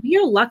 We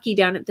are lucky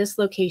down at this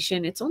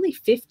location. It's only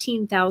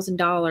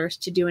 $15,000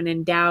 to do an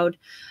endowed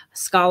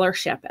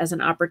scholarship as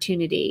an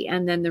opportunity.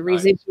 And then the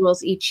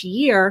residuals each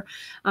year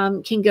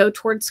can go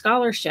towards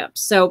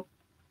scholarships. So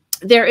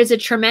there is a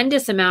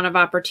tremendous amount of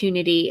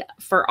opportunity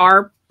for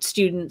our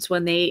students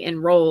when they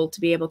enroll to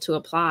be able to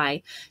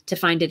apply to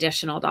find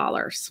additional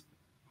dollars.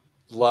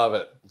 Love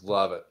it.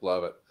 Love it.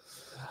 Love it.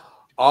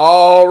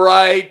 All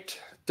right,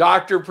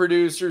 Dr.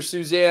 Producer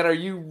Suzanne, are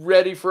you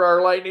ready for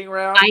our lightning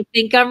round? I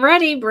think I'm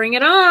ready. Bring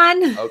it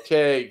on.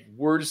 Okay.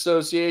 Word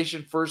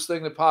association. First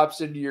thing that pops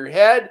into your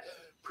head.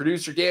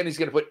 Producer Danny's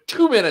going to put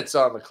 2 minutes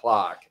on the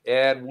clock.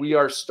 And we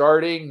are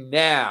starting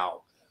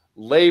now.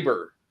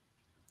 Labor.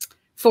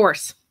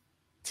 Force.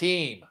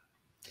 Team.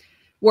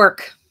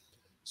 Work.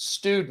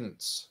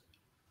 Students.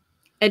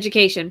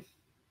 Education.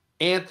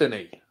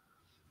 Anthony.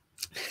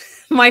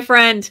 My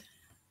friend.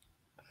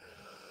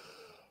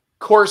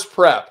 Course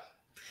prep.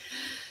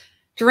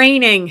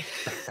 Draining.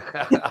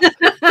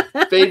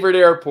 Favorite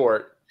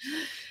airport.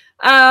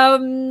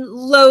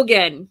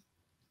 Logan.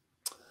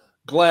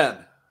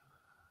 Glenn.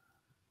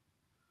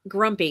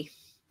 Grumpy.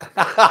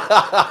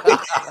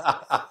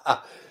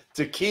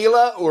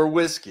 Tequila or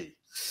whiskey?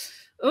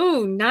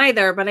 Ooh,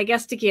 neither, but I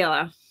guess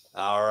tequila.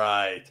 All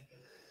right.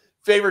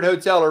 Favorite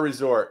hotel or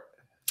resort?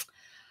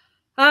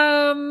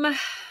 I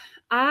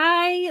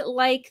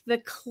like the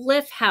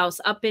Cliff House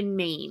up in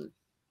Maine.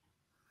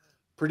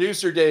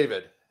 Producer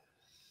David.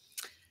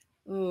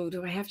 Ooh,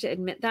 do I have to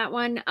admit that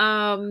one?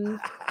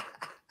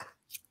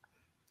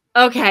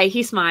 Okay,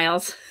 he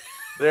smiles.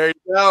 There you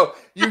go.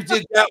 You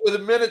did that with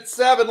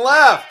 1:07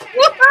 left.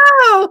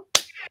 Woohoo!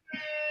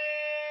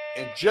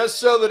 And just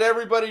so that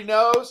everybody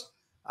knows,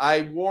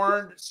 I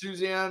warned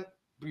Suzanne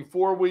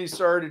before we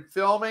started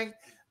filming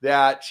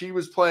that she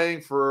was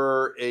playing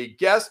for a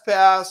guest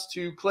pass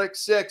to CLIC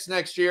 6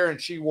 next year, and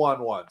she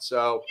won one.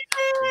 So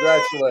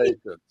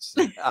congratulations.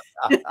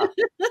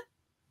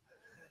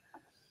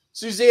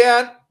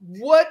 Suzanne,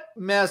 what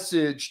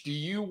message do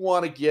you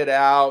want to get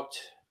out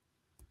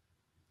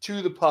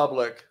to the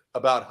public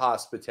about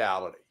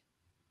hospitality?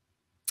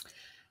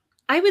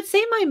 I would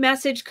say my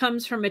message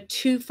comes from a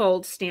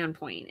twofold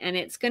standpoint, and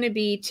it's going to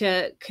be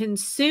to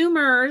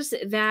consumers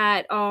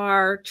that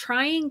are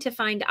trying to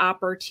find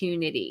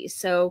opportunities.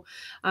 So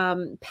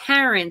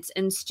parents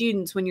and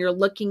students, when you're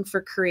looking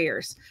for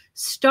careers,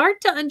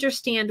 start to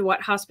understand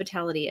what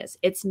hospitality is.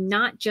 It's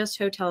not just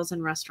hotels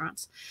and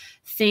restaurants.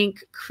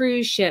 Think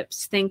cruise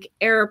ships, think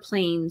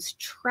airplanes,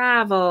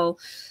 travel,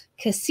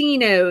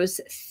 casinos,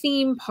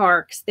 theme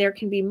parks. There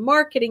can be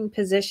marketing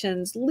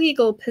positions,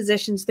 legal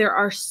positions. There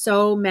are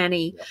so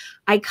many. Yep.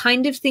 I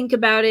kind of think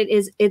about it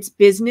as it's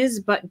business,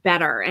 but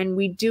better. And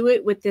we do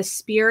it with this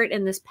spirit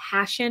and this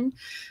passion.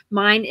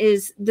 Mine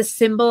is the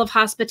symbol of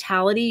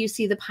hospitality. You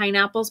see the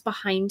pineapples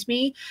behind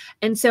me.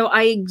 And so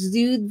I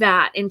exude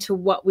that into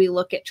what we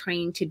look at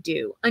trying to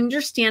do.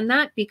 Understand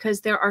that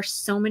because there are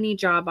so many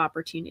job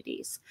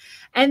opportunities.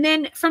 And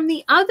then from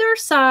the other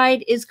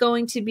side is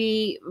going to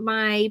be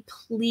my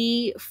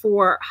plea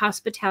for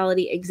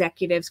hospitality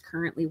executives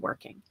currently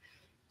working.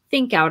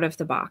 Think out of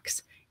the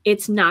box.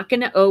 It's not going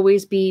to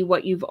always be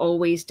what you've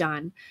always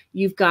done.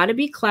 You've got to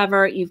be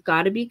clever. You've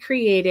got to be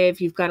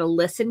creative. You've got to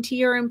listen to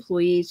your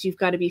employees. You've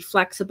got to be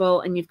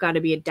flexible and you've got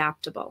to be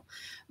adaptable.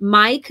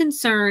 My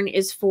concern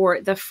is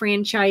for the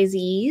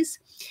franchisees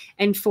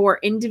and for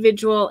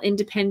individual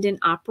independent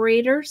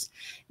operators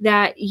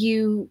that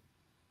you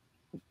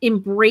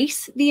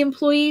embrace the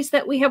employees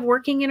that we have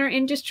working in our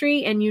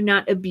industry and you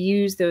not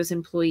abuse those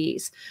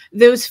employees.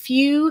 Those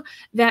few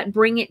that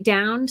bring it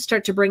down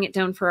start to bring it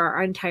down for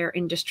our entire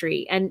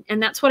industry. And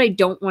that's what I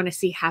don't want to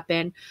see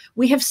happen.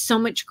 We have so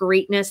much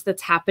greatness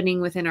that's happening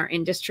within our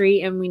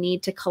industry, and we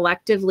need to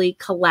collectively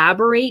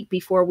collaborate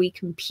before we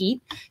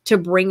compete to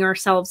bring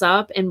ourselves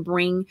up and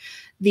bring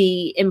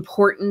the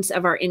importance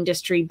of our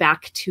industry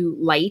back to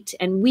light.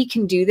 And we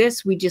can do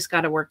this. We just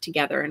got to work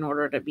together in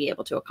order to be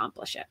able to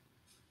accomplish it.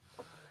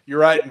 You're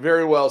right, and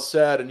very well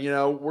said. And, you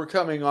know, we're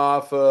coming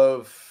off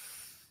of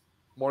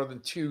more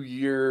than 2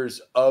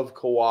 years of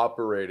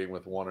cooperating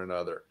with one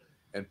another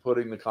and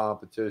putting the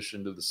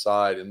competition to the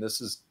side. And this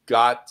has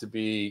got to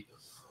be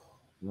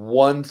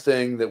one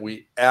thing that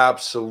we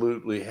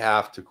absolutely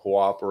have to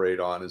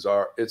cooperate on is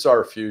it's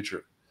our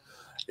future.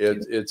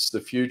 It's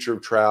the future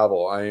of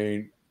travel. I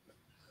mean,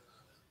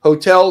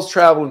 hotels,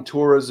 travel, and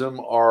tourism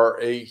are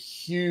a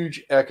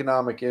huge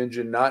economic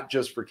engine, not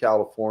just for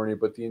California,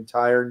 but the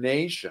entire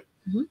nation.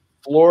 Mm-hmm.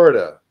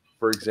 Florida,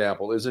 for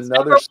example, is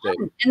another state.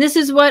 And this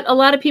is what a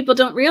lot of people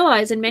don't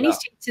realize. In many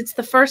states, it's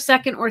the first,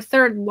 second, or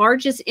third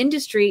largest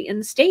industry in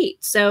the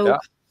state. So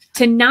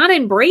to not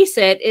embrace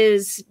it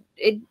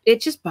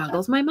it just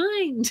boggles my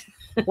mind.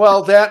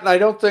 Well, and I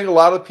don't think a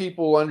lot of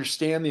people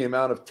understand the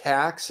amount of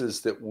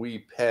taxes that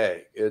we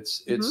pay.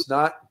 It's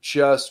not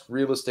just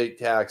real estate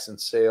tax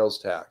and sales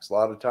tax. A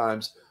lot of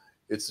times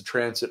it's the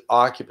transit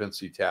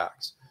occupancy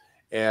tax.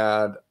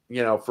 And,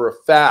 you know, for a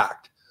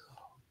fact,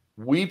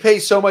 we pay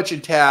so much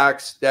in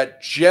tax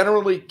that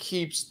generally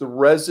keeps the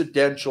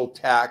residential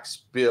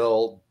tax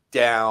bill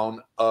down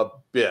a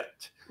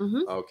bit.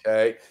 Mm-hmm.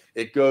 Okay.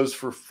 It goes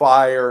for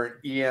fire and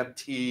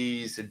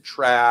EMTs and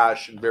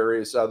trash and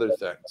various other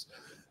things.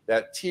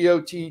 That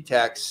TOT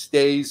tax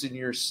stays in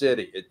your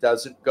city. It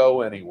doesn't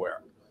go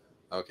anywhere.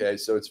 Okay.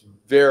 So it's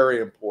very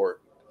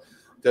important.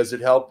 Does it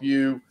help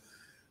you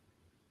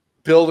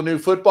build a new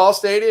football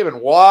stadium?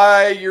 And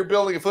why you're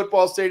building a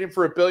football stadium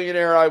for a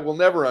billionaire, I will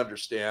never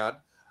understand.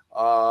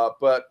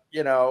 But,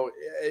 you know,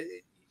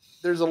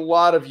 there's a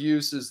lot of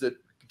uses that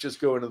just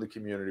go into the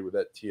community with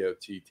that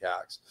TOT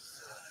tax.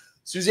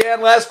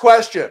 Suzanne, last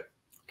question.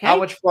 Okay. How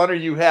much fun are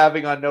you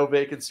having on No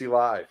Vacancy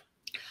Live?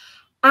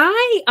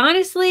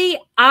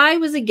 I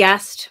was a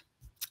guest.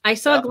 I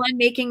saw Glenn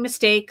making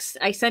mistakes.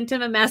 I sent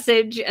him a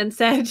message and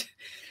said,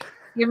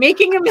 "You're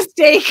making a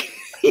mistake.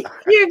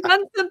 You've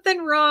done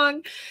something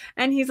wrong."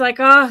 And he's like,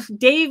 "Oh,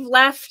 Dave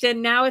left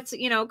and now it's,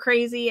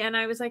 crazy." And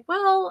I was like,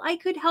 "Well, I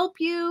could help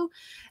you."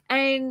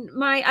 And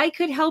I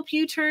could help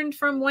you turned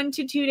from 1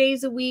 to 2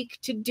 days a week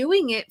to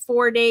doing it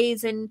 4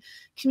 days and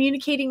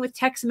communicating with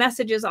text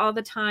messages all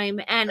the time.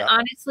 And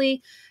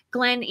honestly,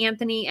 Glenn,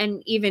 Anthony,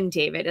 and even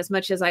David, as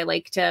much as I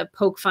like to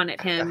poke fun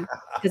at him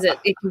because it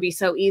can be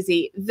so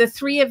easy, the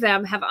three of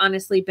them have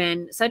honestly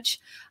been such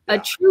a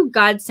true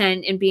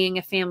godsend in being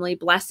a family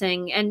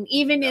blessing. And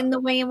even in the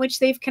way in which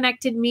they've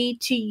connected me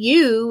to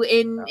you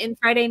in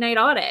Friday Night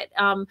Audit.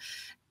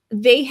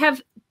 They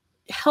have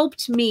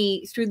helped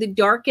me through the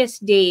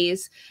darkest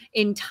days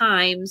in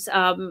times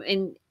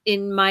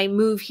in my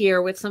move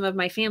here with some of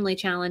my family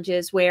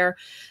challenges, where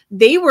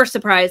they were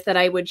surprised that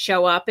I would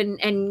show up.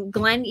 And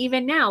Glenn,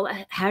 even now,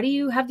 how do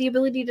you have the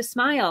ability to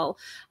smile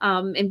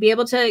and be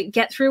able to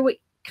get through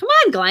it? Come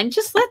on, Glenn,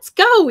 just let's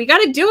go. We got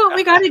to do what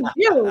we got to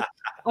do.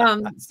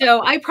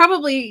 So I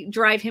probably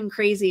drive him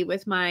crazy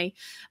with my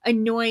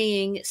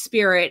annoying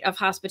spirit of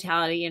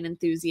hospitality and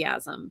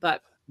enthusiasm,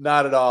 but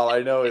not at all.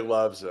 I know he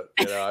loves it.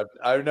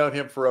 I've known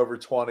him for over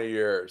 20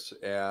 years,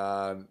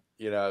 and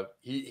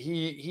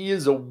he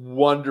is a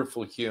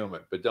wonderful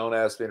human. But don't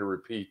ask me to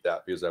repeat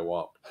that because I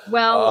won't.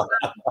 Well,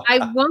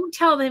 I won't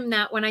tell him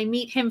that when I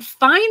meet him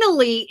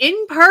finally in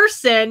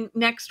person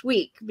next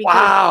week.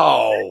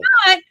 Wow!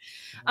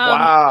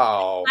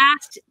 Wow!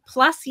 Last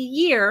plus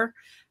year.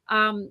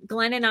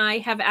 Glenn and I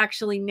have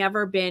actually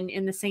never been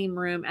in the same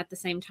room at the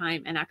same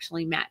time and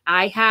actually met.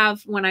 I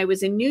have when I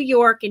was in New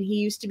York and he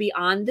used to be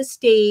on the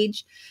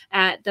stage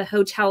at the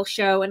hotel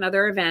show and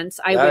other events.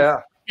 I would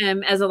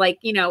him as an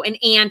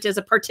aunt, as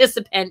a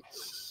participant,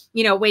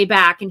 way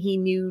back, and he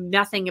knew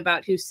nothing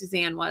about who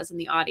Suzanne was in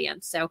the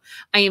audience. So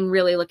I am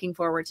really looking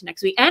forward to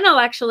next week. And I'll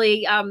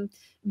actually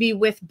be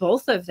with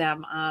both of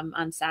them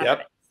on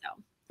Saturday.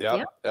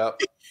 Yep.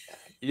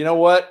 You know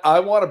what? I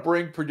want to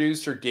bring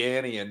producer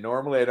Danny in.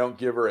 Normally, I don't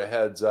give her a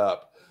heads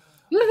up.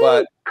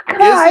 But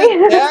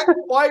isn't that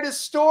quite a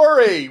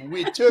story?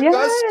 It took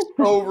us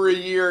over a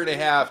year and a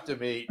half to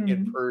meet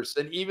in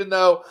person, even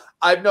though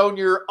I've known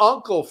your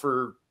uncle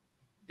for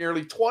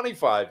nearly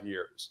 25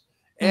 years.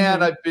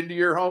 And I've been to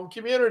your home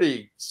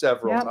community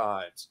several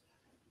times.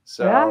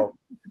 So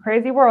it's a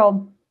crazy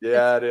world.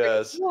 Yeah, it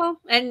is.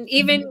 Well, and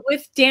even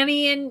with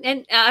Danny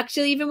and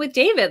actually even with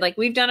David, like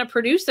we've done a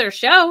producer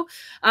show,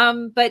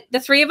 but the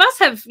three of us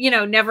have,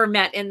 never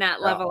met in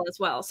that level as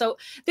well. So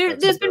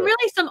there's been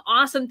really some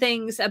awesome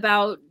things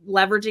about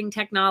leveraging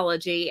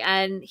technology.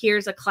 And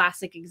here's a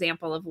classic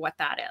example of what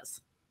that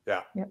is.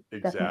 Yeah,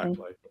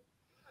 exactly.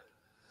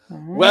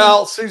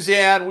 Well,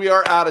 Suzanne, we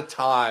are out of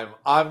time.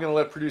 I'm going to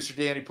let producer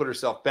Danny put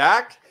herself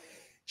back.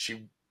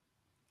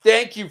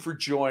 Thank you for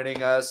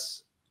joining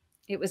us.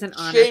 It was an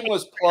honor.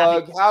 Shameless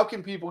plug. How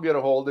can people get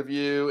a hold of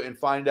you and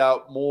find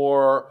out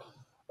more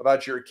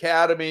about your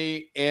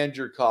academy and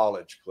your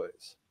college,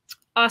 please?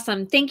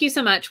 Awesome. Thank you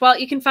so much. Well,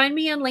 you can find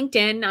me on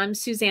LinkedIn. I'm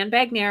Suzanne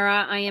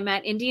Bagnera. I am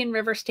at Indian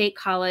River State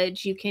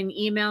College. You can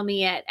email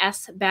me at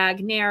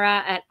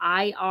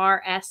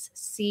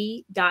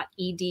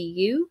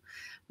sbagnera@irsc.edu.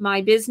 My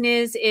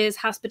business is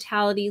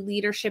Hospitality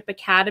Leadership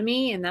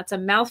Academy, and that's a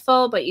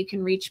mouthful, but you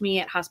can reach me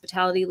at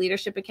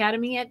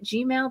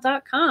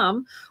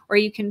hospitalityleadershipacademy@gmail.com, or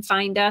you can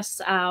find us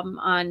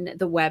on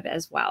the web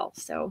as well.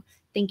 So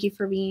thank you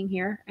for being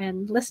here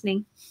and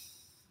listening.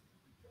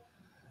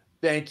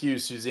 Thank you,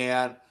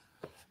 Suzanne.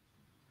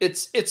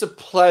 It's a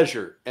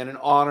pleasure and an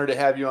honor to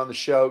have you on the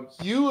show.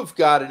 You have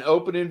got an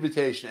open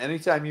invitation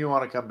anytime you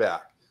want to come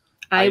back.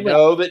 I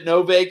know that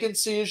No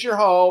Vacancy is your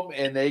home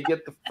and they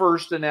get the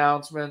first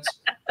announcements,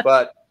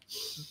 but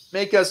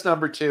make us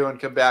number 2 and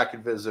come back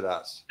and visit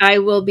us. I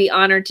will be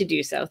honored to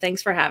do so.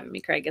 Thanks for having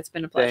me, Craig. It's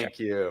been a pleasure. Thank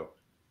you.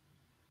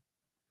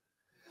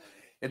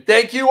 And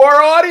thank you,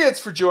 our audience,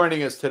 for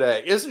joining us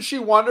today. Isn't she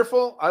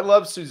wonderful? I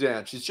love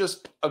Suzanne. She's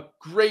just a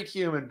great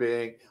human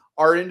being.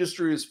 Our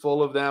industry is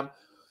full of them.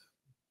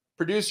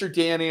 Producer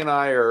Danny and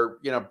I are,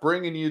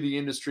 bringing you the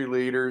industry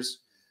leaders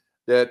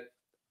that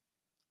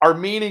are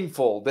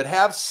meaningful, that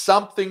have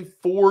something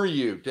for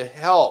you to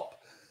help.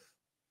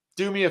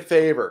 Do me a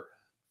favor.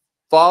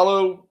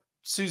 Follow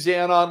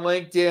Suzanne on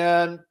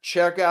LinkedIn.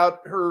 Check out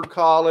her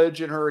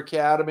college and her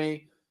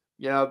academy.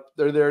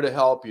 They're there to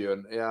help you.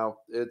 And,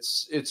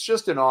 it's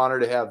just an honor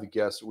to have the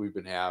guests that we've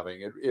been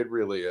having. It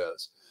really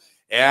is.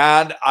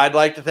 And I'd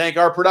like to thank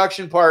our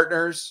production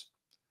partners.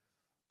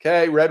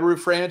 Okay, Red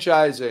Roof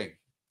Franchising.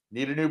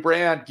 Need a new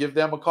brand? Give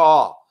them a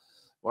call.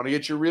 Want to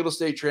get your real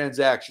estate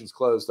transactions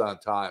closed on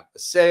time, a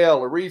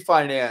sale, a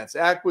refinance,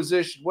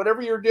 acquisition,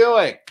 whatever you're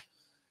doing.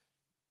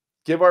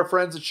 Give our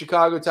friends at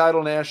Chicago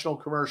Title National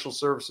Commercial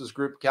Services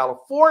Group,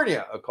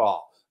 California, a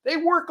call. They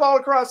work all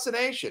across the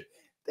nation.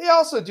 They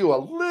also do a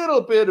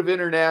little bit of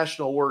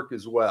international work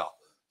as well.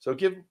 So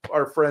give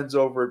our friends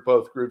over at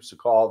both groups a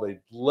call.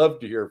 They'd love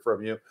to hear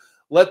from you.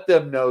 Let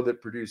them know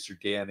that producer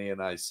Danny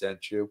and I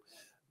sent you.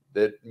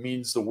 That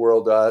means the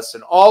world to us.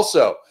 And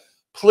also,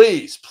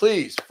 please,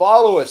 please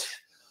follow us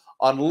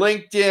on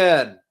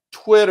LinkedIn,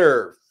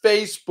 Twitter,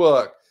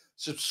 Facebook.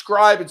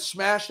 Subscribe and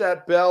smash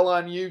that bell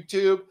on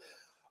YouTube.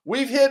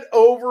 We've hit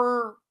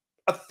over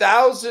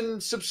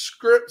 1,000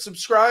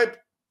 subscribe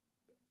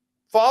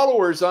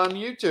followers on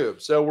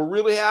YouTube. So we're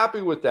really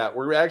happy with that.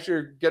 We're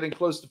actually getting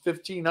close to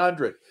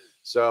 1,500.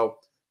 So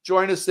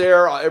join us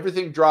there.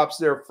 Everything drops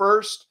there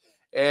first.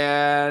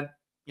 And,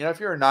 you know, if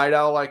you're a night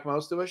owl like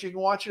most of us, you can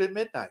watch it at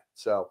midnight.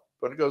 So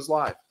when it goes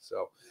live.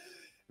 So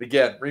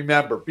again,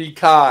 remember, be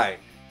kind,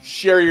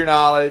 share your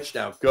knowledge.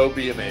 Now go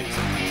be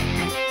amazing.